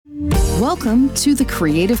Welcome to The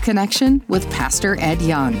Creative Connection with Pastor Ed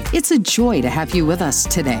Young. It's a joy to have you with us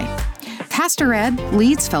today. Pastor Ed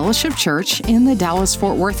leads Fellowship Church in the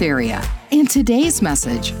Dallas-Fort Worth area. In today's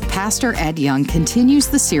message, Pastor Ed Young continues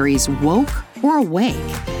the series Woke or Awake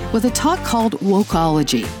with a talk called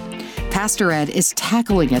Woke-ology. Pastor Ed is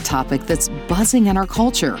tackling a topic that's buzzing in our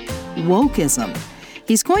culture, wokeism.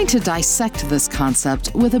 He's going to dissect this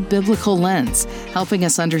concept with a biblical lens, helping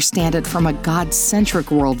us understand it from a God-centric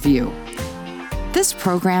worldview. This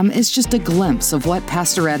program is just a glimpse of what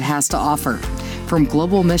Pastor Ed has to offer. From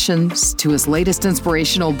global missions to his latest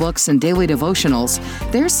inspirational books and daily devotionals,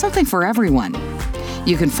 there's something for everyone.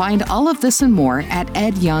 You can find all of this and more at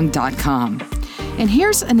edyoung.com. And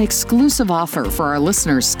here's an exclusive offer for our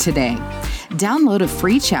listeners today. Download a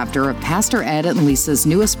free chapter of Pastor Ed and Lisa's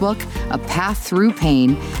newest book, A Path Through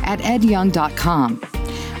Pain, at edyoung.com.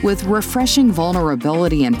 With refreshing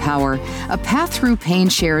vulnerability and power, A Path Through Pain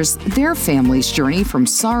shares their family's journey from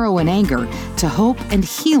sorrow and anger to hope and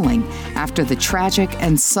healing after the tragic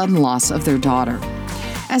and sudden loss of their daughter.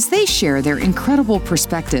 As they share their incredible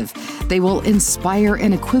perspective, they will inspire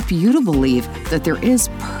and equip you to believe that there is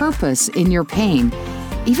purpose in your pain,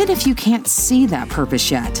 even if you can't see that purpose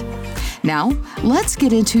yet. Now, let's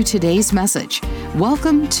get into today's message.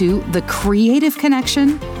 Welcome to The Creative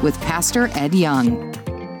Connection with Pastor Ed Young.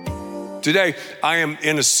 Today, I am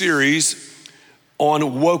in a series on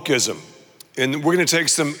wokeism, and we're going to take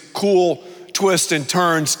some cool twists and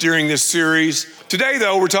turns during this series. Today,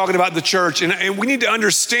 though, we're talking about the church, and we need to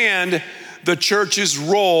understand the church's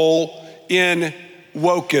role in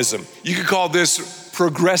wokeism. You could call this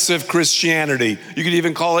progressive Christianity. You could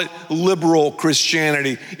even call it liberal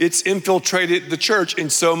Christianity. It's infiltrated the church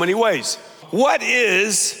in so many ways. What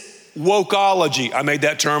is woke-ology? I made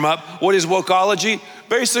that term up. What is woke-ology?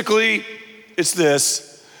 Basically, it's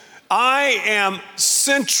this. I am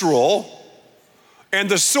central and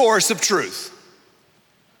the source of truth.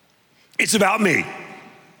 It's about me.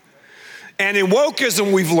 And in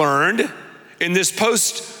wokeism, we've learned in this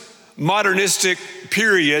post-modernistic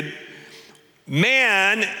period,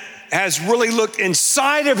 man has really looked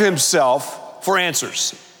inside of himself for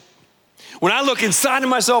answers. When I look inside of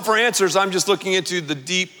myself for answers, I'm just looking into the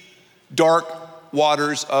deep, dark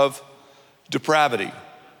waters of depravity.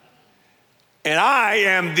 And I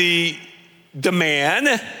am the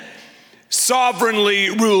man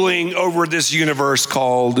sovereignly ruling over this universe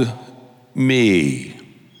called me.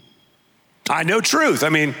 I know truth. I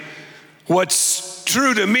mean, what's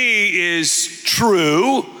true to me is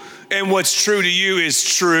true, and what's true to you is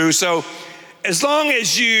true. So as long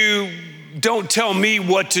as you don't tell me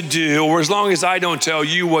what to do, or as long as I don't tell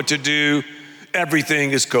you what to do,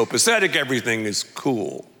 everything is copacetic, everything is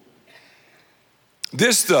cool.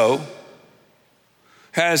 This, though,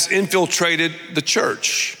 has infiltrated the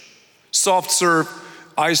church. Soft serve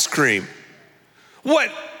ice cream.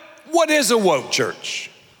 What is a woke church?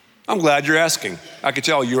 I'm glad you're asking. I could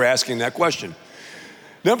tell you're asking that question.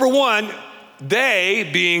 Number one, they,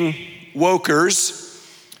 being wokers,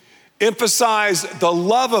 emphasize the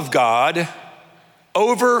love of God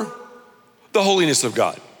over the holiness of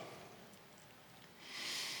God.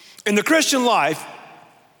 In the Christian life,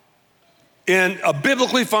 in a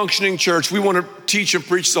biblically functioning church, we want to teach and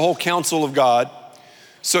preach the whole counsel of God.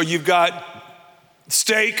 So you've got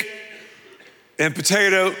steak and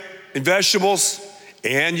potato and vegetables,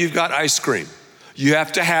 and you've got ice cream. You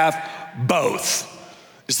have to have both.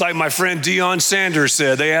 It's like my friend Deion Sanders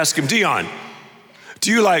said. They asked him, Deion,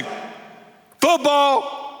 do you like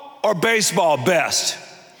football or baseball best?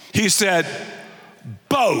 He said,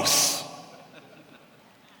 both.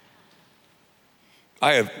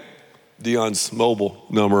 I have Deion's mobile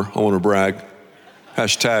number. I want to brag.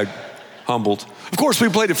 Hashtag humbled. Of course, we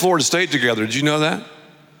played at Florida State together. Did you know that?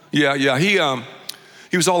 Yeah.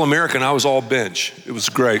 He was All-American. I was all bench. It was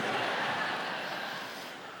great.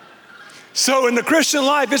 So in the Christian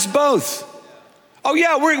life, it's both. Oh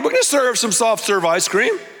yeah, we're going to serve some soft serve ice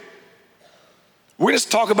cream. We're going to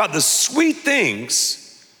talk about the sweet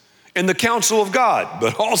things in the counsel of God,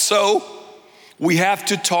 but also we have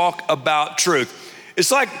to talk about truth.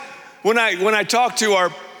 It's like when I talk to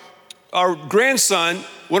our grandson,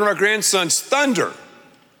 one of our grandsons, Thunder,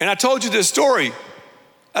 and I told you this story.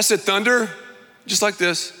 I said, Thunder, just like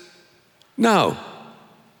this. No.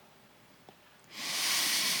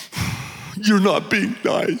 You're not being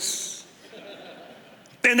nice.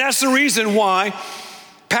 And that's the reason why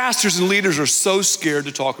pastors and leaders are so scared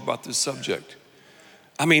to talk about this subject.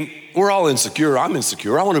 I mean, we're all insecure. I'm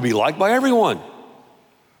insecure. I want to be liked by everyone.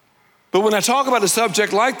 But when I talk about a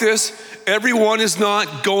subject like this, everyone is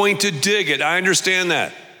not going to dig it. I understand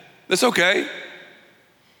that. That's okay.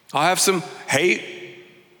 I'll have some hate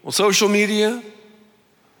on social media.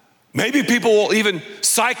 Maybe people will even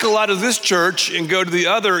cycle out of this church and go to the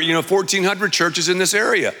other, 1,400 churches in this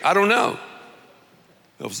area. I don't know.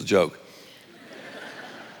 That was a joke.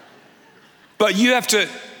 But you have to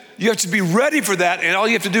be ready for that, and all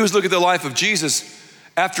you have to do is look at the life of Jesus.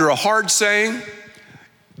 After a hard saying,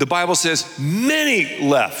 the Bible says many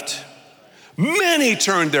left. Many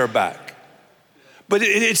turned their back. But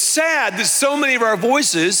it's sad that so many of our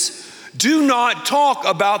voices do not talk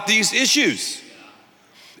about these issues.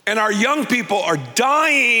 And our young people are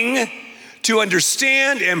dying to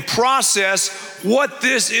understand and process what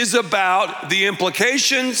this is about, the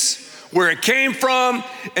implications, where it came from,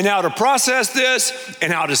 and how to process this,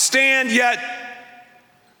 and how to stand. Yet,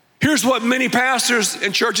 here's what many pastors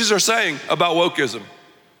and churches are saying about wokeism.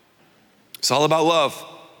 It's all about love.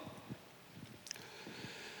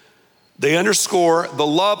 They underscore the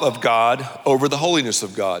love of God over the holiness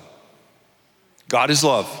of God. God is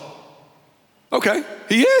love. Okay,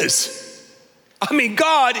 He is. I mean,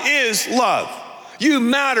 God is love. You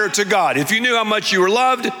matter to God. If you knew how much you were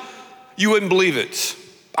loved, you wouldn't believe it.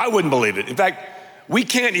 I wouldn't believe it. In fact, we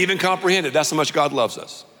can't even comprehend it. That's how much God loves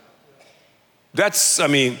us. That's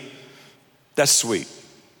sweet.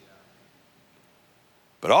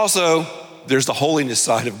 But also, there's the holiness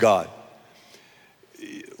side of God.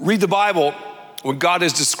 Read the Bible. When God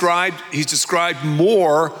is described, He's described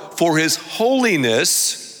more for His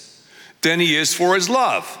holiness than He is for His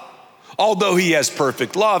love. Although He has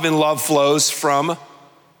perfect love, and love flows from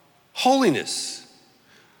holiness.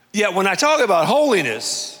 Yet when I talk about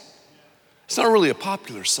holiness, it's not really a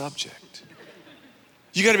popular subject.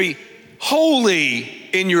 You got to be holy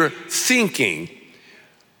in your thinking.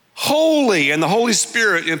 Holy, and the Holy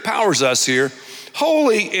Spirit empowers us here.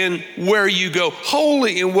 Holy in where you go,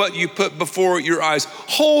 holy in what you put before your eyes,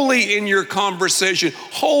 holy in your conversation,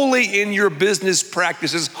 holy in your business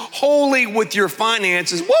practices, holy with your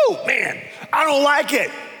finances. Whoa, man, I don't like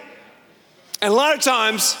it. And a lot of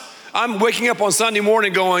times I'm waking up on Sunday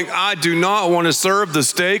morning going, I do not want to serve the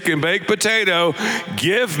steak and baked potato.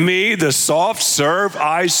 Give me the soft serve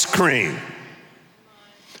ice cream.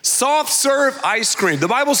 Soft serve ice cream. The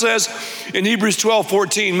Bible says in Hebrews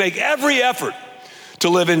 12:14, make every effort to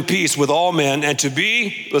live in peace with all men and to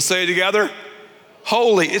be, let's say it together,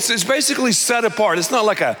 holy. It's basically set apart. It's not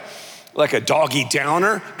like a doggy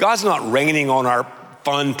downer. God's not raining on our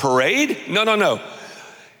fun parade. No.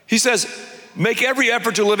 He says, make every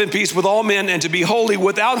effort to live in peace with all men and to be holy.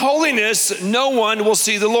 Without holiness, no one will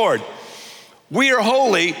see the Lord. We are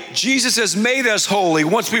holy. Jesus has made us holy.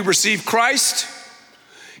 Once we receive Christ,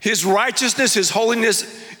 His righteousness, His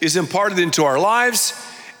holiness is imparted into our lives.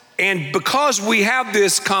 And because we have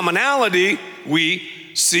this commonality, we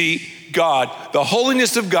see God. The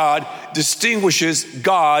holiness of God distinguishes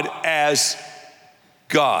God as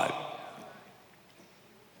God.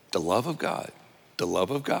 The love of God, the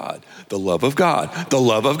love of God, the love of God, the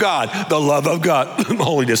love of God, the love of God,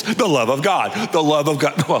 holiness, the love of God, the love of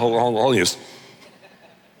God, holiness.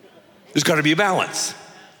 There's got to be a balance.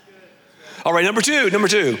 All right, number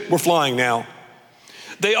two, we're flying now.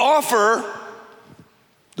 They offer,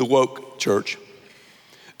 the woke church,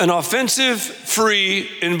 an offensive-free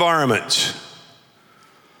environment.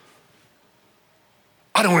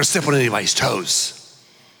 I don't want to step on anybody's toes,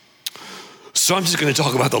 so I'm just going to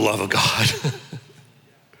talk about the love of God.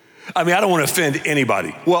 I don't want to offend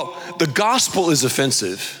anybody. Well, the gospel is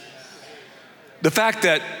offensive. The fact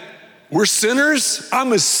that we're sinners,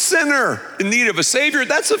 I'm a sinner in need of a Savior,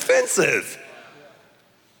 that's offensive.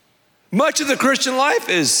 Much of the Christian life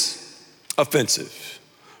is offensive.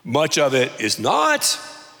 Much of it is not.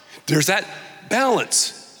 There's that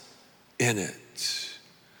balance in it.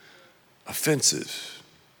 Offensive.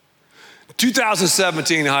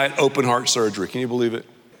 2017, I had open heart surgery. Can you believe it?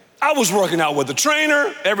 I was working out with a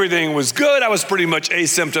trainer. Everything was good. I was pretty much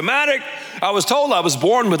asymptomatic. I was told I was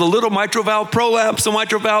born with a little mitral valve prolapse, a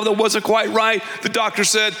mitral valve that wasn't quite right. The doctor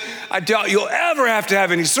said, I doubt you'll ever have to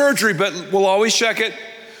have any surgery, but we'll always check it.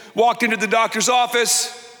 Walked into the doctor's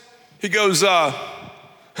office. He goes,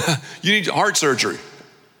 you need heart surgery.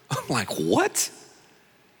 I'm like, what?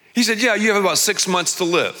 He said, yeah, you have about 6 months to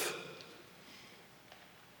live.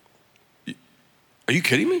 Are you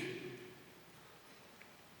kidding me?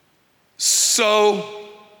 So,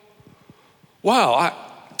 wow,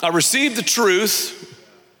 I received the truth,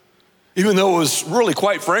 even though it was really,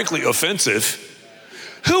 quite frankly, offensive.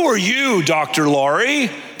 Who are you, Dr.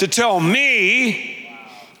 Laurie, to tell me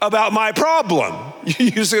about my problem?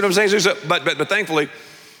 You see what I'm saying? But thankfully,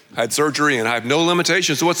 I had surgery and I have no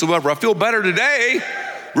limitations whatsoever. I feel better today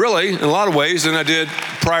really, in a lot of ways, than I did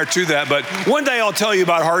prior to that. But one day I'll tell you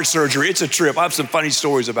about heart surgery. It's a trip. I have some funny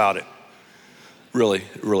stories about it. Really,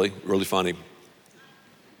 really, really funny.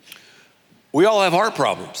 We all have heart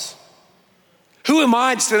problems. Who am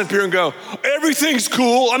I to stand up here and go, everything's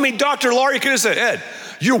cool? I mean, Dr. Laurie could have said, Ed,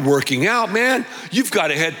 you're working out, man. You've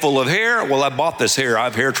got a head full of hair. Well, I bought this hair. I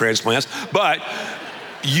have hair transplants. But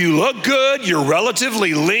you look good. You're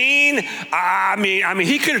relatively lean. I mean,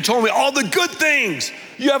 he could have told me all the good things.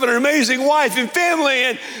 You have an amazing wife and family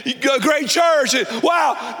and you go great church. And,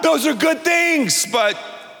 wow, those are good things. But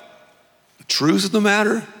the truth of the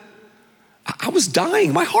matter, I was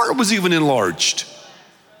dying. My heart was even enlarged.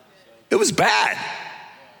 It was bad.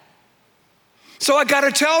 So I got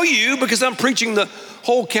to tell you, because I'm preaching the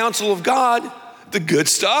whole counsel of God, the good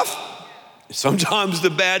stuff, sometimes the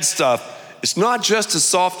bad stuff. It's not just a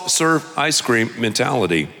soft serve ice cream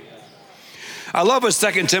mentality. I love what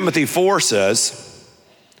 2 Timothy 4 says,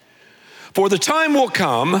 for the time will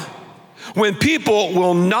come when people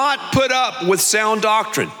will not put up with sound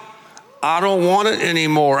doctrine. I don't want it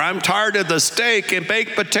anymore. I'm tired of the steak and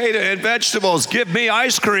baked potato and vegetables. Give me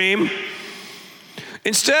ice cream.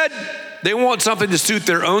 Instead, they want something to suit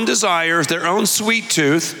their own desires, their own sweet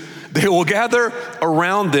tooth. They will gather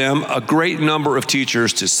around them a great number of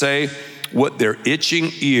teachers to say what their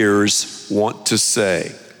itching ears want to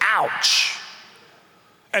say. Ouch.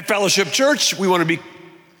 At Fellowship Church, we want to be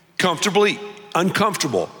comfortably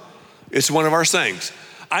uncomfortable. It's one of our sayings.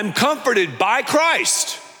 I'm comforted by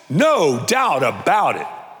Christ. No doubt about it.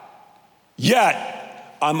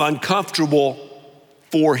 Yet, I'm uncomfortable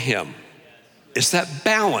for him. It's that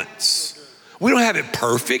balance. We don't have it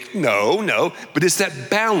perfect, no, but it's that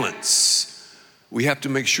balance. We have to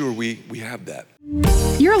make sure we have that.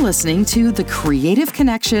 You're listening to The Creative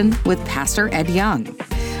Connection with Pastor Ed Young.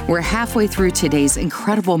 We're halfway through today's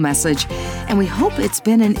incredible message, and we hope it's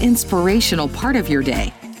been an inspirational part of your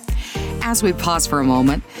day. As we pause for a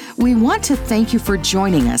moment, we want to thank you for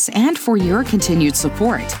joining us and for your continued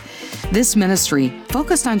support. This ministry,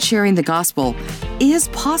 focused on sharing the gospel, is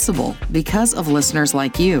possible because of listeners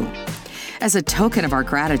like you. As a token of our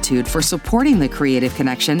gratitude for supporting the Creative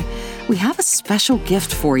Connection, we have a special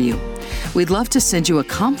gift for you. We'd love to send you a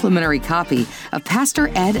complimentary copy of Pastor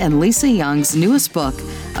Ed and Lisa Young's newest book,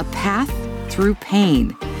 A Path Through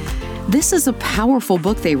Pain. This is a powerful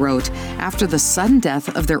book they wrote after the sudden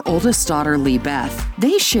death of their oldest daughter, Lee Beth.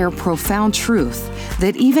 They share profound truth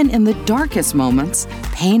that even in the darkest moments,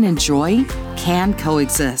 pain and joy can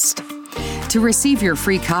coexist. To receive your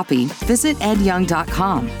free copy, visit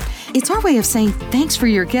edyoung.com. It's our way of saying thanks for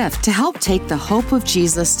your gift to help take the hope of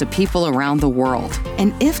Jesus to people around the world.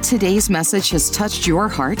 And if today's message has touched your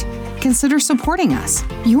heart, consider supporting us.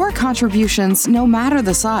 Your contributions, no matter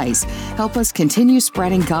the size, help us continue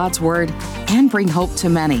spreading God's word and bring hope to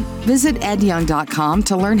many. Visit edyoung.com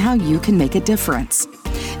to learn how you can make a difference.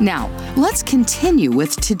 Now, let's continue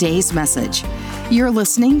with today's message. You're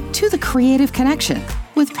listening to The Creative Connection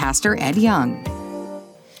with Pastor Ed Young.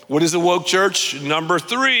 What is the woke church? Number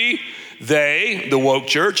 3, they, the woke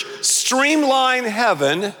church, streamline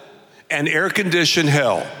heaven and air condition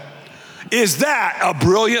hell. Is that a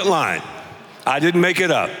brilliant line? I didn't make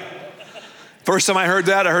it up. First time I heard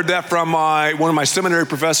that from one of my seminary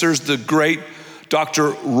professors, the great Dr.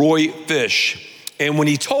 Roy Fish. And when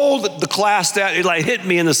he told the class that, it like hit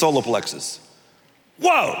me in the solar plexus.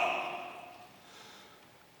 Whoa!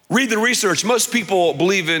 Read the research. Most people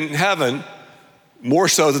believe in heaven more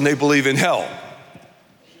so than they believe in hell.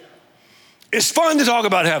 It's fun to talk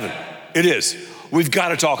about heaven. It is. We've got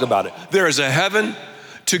to talk about it. There is a heaven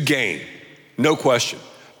to gain, no question.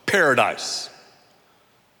 Paradise.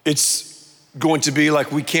 It's going to be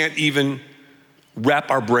like we can't even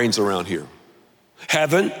wrap our brains around here.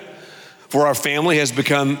 Heaven for our family has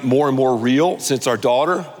become more and more real since our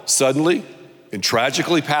daughter suddenly and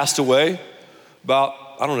tragically passed away about,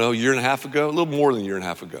 a year and a half ago, a little more than a year and a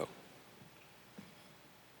half ago.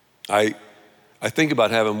 I think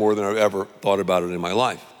about heaven more than I've ever thought about it in my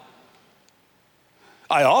life.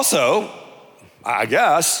 I also, I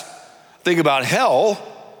guess, think about hell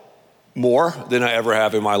more than I ever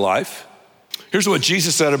have in my life. Here's what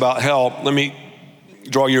Jesus said about hell. Let me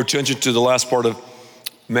draw your attention to the last part of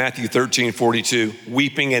Matthew 13:42.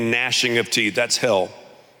 Weeping and gnashing of teeth, that's hell.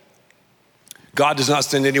 God does not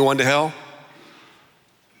send anyone to hell.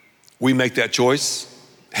 We make that choice.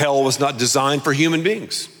 Hell was not designed for human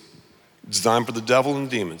beings. Designed for the devil and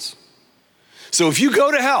demons. So if you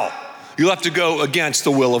go to hell, you'll have to go against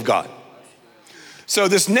the will of God. So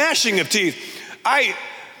this gnashing of teeth, I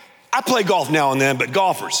play golf now and then, but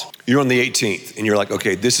golfers, you're on the 18th and you're like,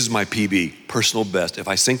 okay, this is my PB, personal best. If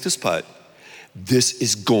I sink this putt, This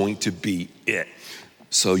is going to be it.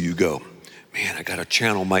 So you go, man, I got to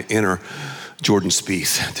channel my inner Jordan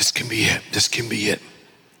Spieth. This can be it. This can be it.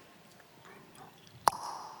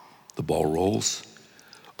 The ball rolls.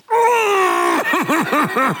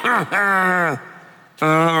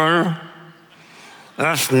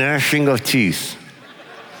 That's gnashing of teeth.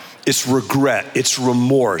 It's regret. It's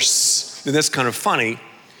remorse. And that's kind of funny,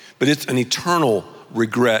 but it's an eternal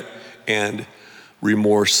regret and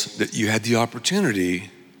remorse that you had the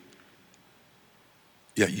opportunity,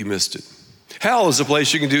 yet you missed it. Hell is a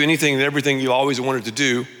place you can do anything and everything you always wanted to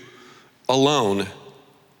do alone.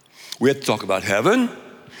 We have to talk about heaven,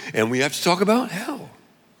 and we have to talk about hell.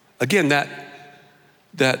 Again, that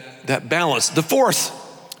balance. The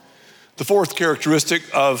fourth characteristic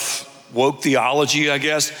of woke theology, I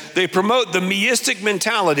guess, they promote the meistic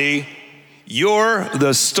mentality. You're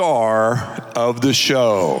the star of the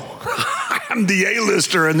show. I'm the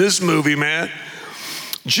A-lister in this movie, man.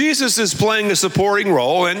 Jesus is playing a supporting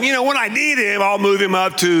role, and when I need him, I'll move him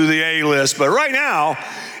up to the A-list. But right now,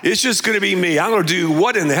 it's just going to be me. I'm going to do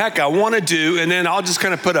what in the heck I want to do, and then I'll just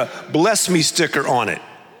kind of put a bless me sticker on it.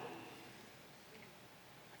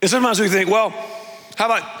 And sometimes we think, well, how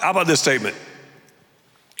about this statement?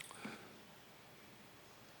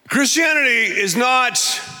 Christianity is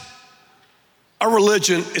not a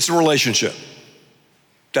religion, it's a relationship.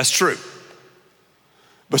 That's true.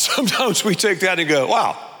 But sometimes we take that and go,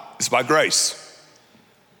 wow, it's by grace.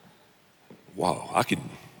 Wow, I can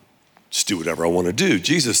just do whatever I want to do.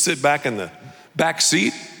 Jesus, sit back in the back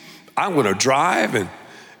seat. I'm going to drive,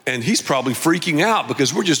 and he's probably freaking out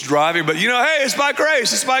because we're just driving. But hey, it's by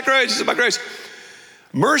grace, it's by grace, it's by grace.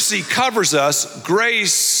 Mercy covers us.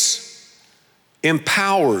 Grace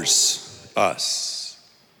empowers us.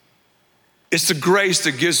 It's the grace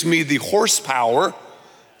that gives me the horsepower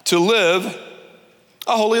to live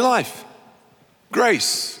a holy life.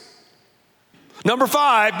 Grace. Number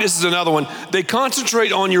 5, this is another one. They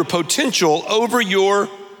concentrate on your potential over your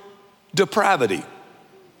depravity.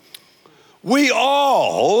 We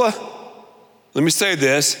all, let me say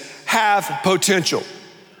this, have potential.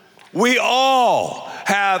 We all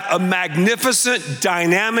have a magnificent,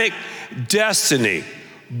 dynamic destiny.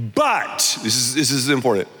 But, this is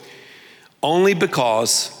important, only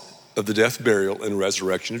because of the death, burial, and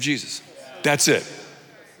resurrection of Jesus. That's it.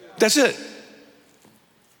 That's it.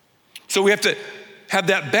 So we have to have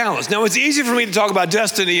that balance. Now, it's easy for me to talk about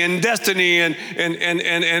destiny and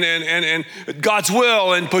God's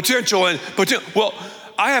will and potential and potential. Well,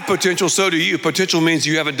 I have potential, so do you. Potential means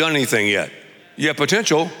you haven't done anything yet. You have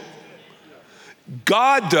potential.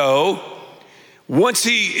 God, though, once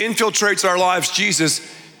he infiltrates our lives, Jesus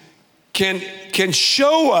can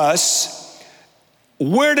show us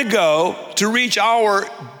where to go to reach our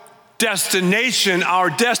destination, our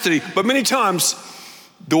destiny. But many times,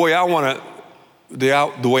 the way I want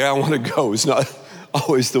to go is not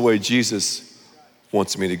always the way Jesus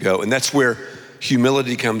wants me to go. And that's where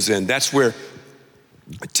humility comes in. That's where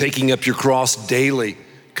taking up your cross daily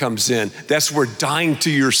comes in. That's where dying to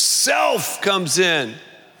yourself comes in.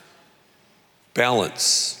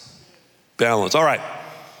 Balance. All right.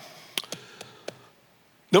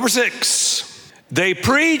 Number 6, they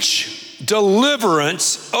preach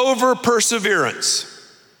deliverance over perseverance.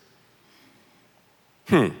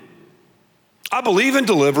 I believe in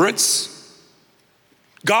deliverance.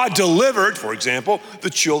 God delivered, for example, the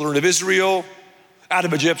children of Israel out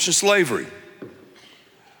of Egyptian slavery.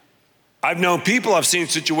 I've known people, I've seen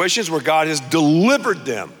situations where God has delivered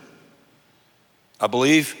them. I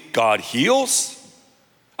believe God heals.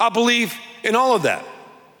 I believe in all of that.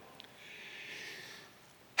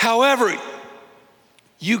 However,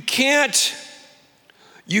 you can't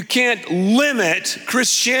limit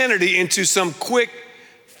Christianity into some quick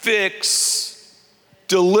fix,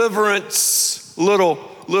 deliverance,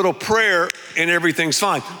 little prayer, and everything's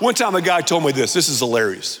fine. One time a guy told me this. This is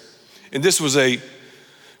hilarious. And this was a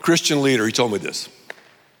Christian leader. He told me this.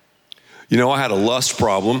 I had a lust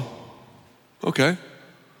problem. Okay.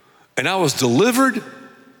 And I was delivered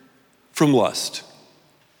from lust.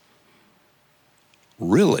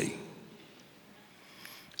 Really?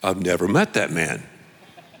 I've never met that man.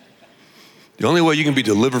 The only way you can be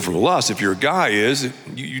delivered from lust if you're a guy is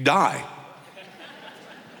you die.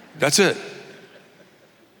 That's it.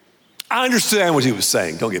 I understand what he was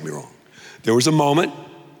saying, don't get me wrong. There was a moment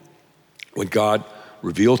when God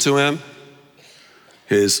revealed to him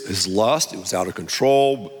his lust. It was out of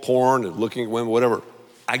control, porn and looking at women, whatever.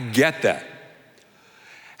 I get that.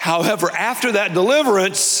 However, after that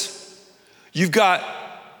deliverance, you've got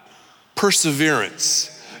perseverance.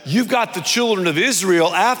 You've got the children of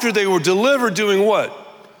Israel, after they were delivered, doing what?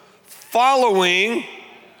 following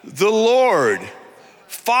the Lord,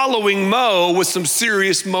 following Mo with some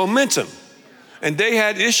serious momentum. And they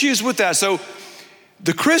had issues with that. So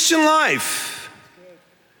the Christian life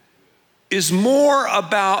is more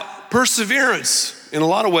about perseverance in a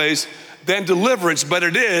lot of ways than deliverance, but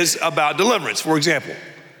it is about deliverance. For example,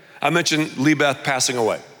 I mentioned Lee Beth passing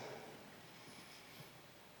away.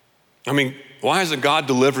 I mean, why hasn't God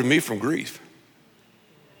delivered me from grief?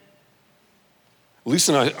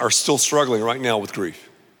 Lisa and I are still struggling right now with grief.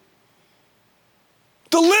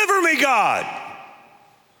 Deliver me, God.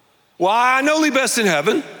 Well, I know Lee Beth's in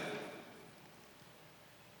heaven,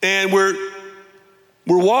 and we're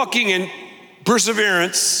walking in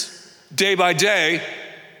perseverance day by day,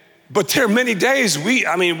 but there are many days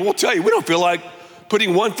we'll tell you, we don't feel like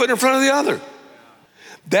putting one foot in front of the other.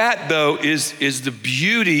 That, though, is the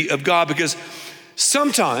beauty of God, because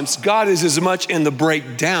sometimes God is as much in the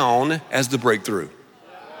breakdown as the breakthrough.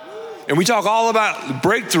 And we talk all about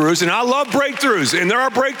breakthroughs, and I love breakthroughs, and there are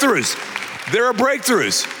breakthroughs. There are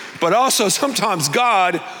breakthroughs. But also sometimes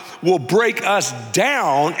God will break us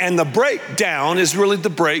down, and the breakdown is really the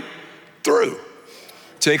breakthrough.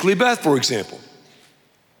 Take Lee Beth, for example.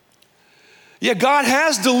 Yeah, God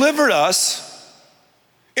has delivered us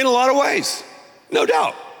in a lot of ways, no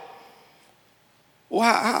doubt. Well,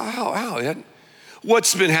 how?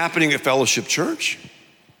 What's been happening at Fellowship Church?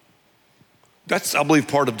 That's, I believe,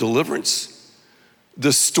 part of deliverance.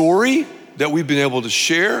 The story that we've been able to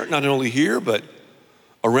share, not only here, but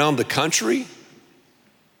around the country,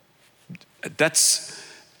 that's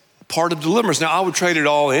part of deliverance. Now, I would trade it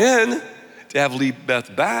all in to have Lee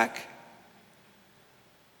Beth back.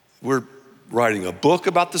 We're writing a book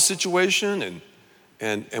about the situation,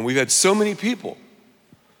 and we've had so many people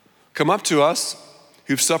come up to us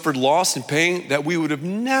who've suffered loss and pain that we would have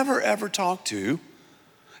never, ever talked to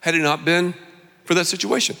had it not been for that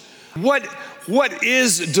situation. What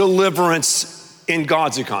is deliverance in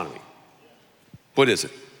God's economy? What is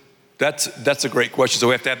it? That's a great question. So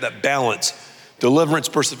we have to have that balance. Deliverance,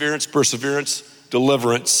 perseverance, perseverance,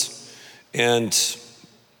 deliverance. And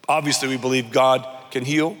obviously we believe God can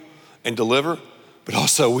heal and deliver, but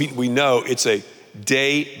also we know it's a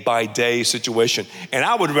day by day situation. And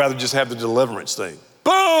I would rather just have the deliverance thing.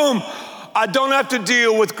 Boom! I don't have to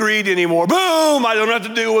deal with greed anymore. Boom! I don't have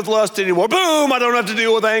to deal with lust anymore. Boom! I don't have to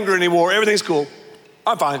deal with anger anymore. Everything's cool.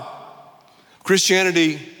 I'm fine.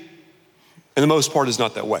 Christianity, in the most part, is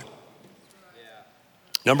not that way.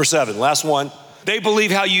 Number 7, last one. They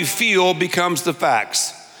believe how you feel becomes the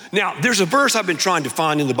facts. Now, there's a verse I've been trying to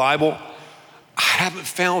find in the Bible. I haven't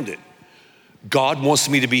found it. God wants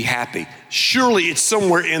me to be happy. Surely it's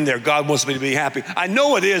somewhere in there. God wants me to be happy. I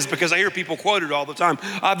know it is because I hear people quote it all the time.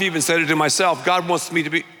 I've even said it to myself. God wants me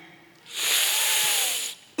to be.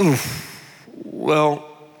 Well,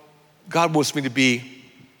 God wants me to be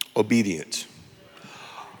obedient.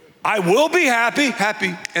 I will be happy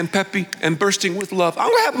and peppy and bursting with love. I'm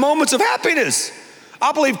gonna have moments of happiness.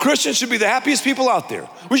 I believe Christians should be the happiest people out there.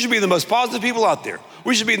 We should be the most positive people out there.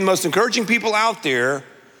 We should be the most encouraging people out there.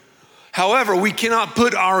 However, we cannot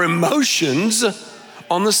put our emotions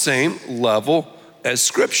on the same level as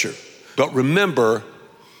Scripture. But remember,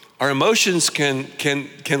 our emotions can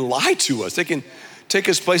lie to us. They can take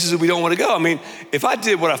us places that we don't want to go. I mean, if I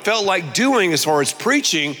did what I felt like doing as far as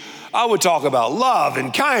preaching, I would talk about love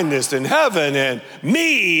and kindness and heaven and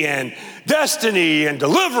me and destiny and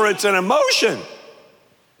deliverance and emotion.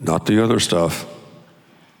 Not the other stuff.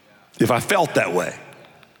 If I felt that way.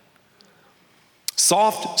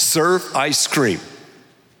 Soft serve ice cream.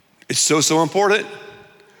 It's so important,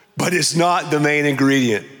 but it's not the main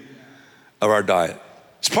ingredient of our diet.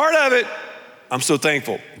 It's part of it. I'm so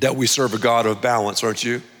thankful that we serve a God of balance, aren't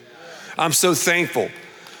you? I'm so thankful.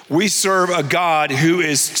 We serve a God who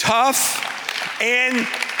is tough and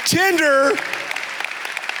tender,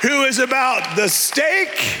 who is about the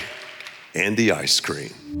steak and the ice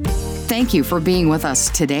cream. Thank you for being with us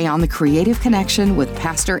today on The Creative Connection with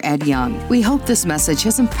Pastor Ed Young. We hope this message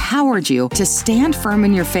has empowered you to stand firm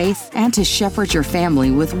in your faith and to shepherd your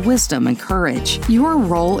family with wisdom and courage. Your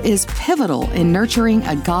role is pivotal in nurturing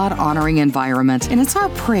a God-honoring environment, and it's our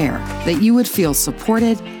prayer that you would feel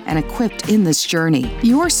supported and equipped in this journey.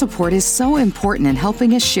 Your support is so important in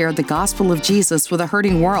helping us share the gospel of Jesus with a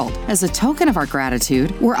hurting world. As a token of our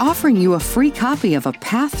gratitude, we're offering you a free copy of A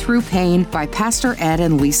Path Through Pain by Pastor Ed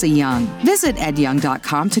and Lisa Young. Young. Visit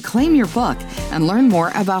edyoung.com to claim your book and learn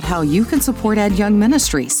more about how you can support Ed Young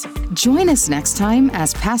Ministries. Join us next time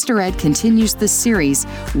as Pastor Ed continues the series,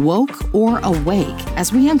 Woke or Awake,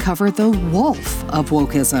 as we uncover the wolf of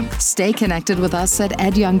wokeism. Stay connected with us at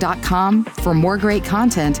edyoung.com for more great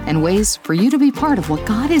content and ways for you to be part of what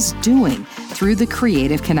God is doing through the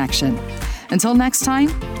creative connection. Until next time,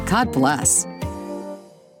 God bless.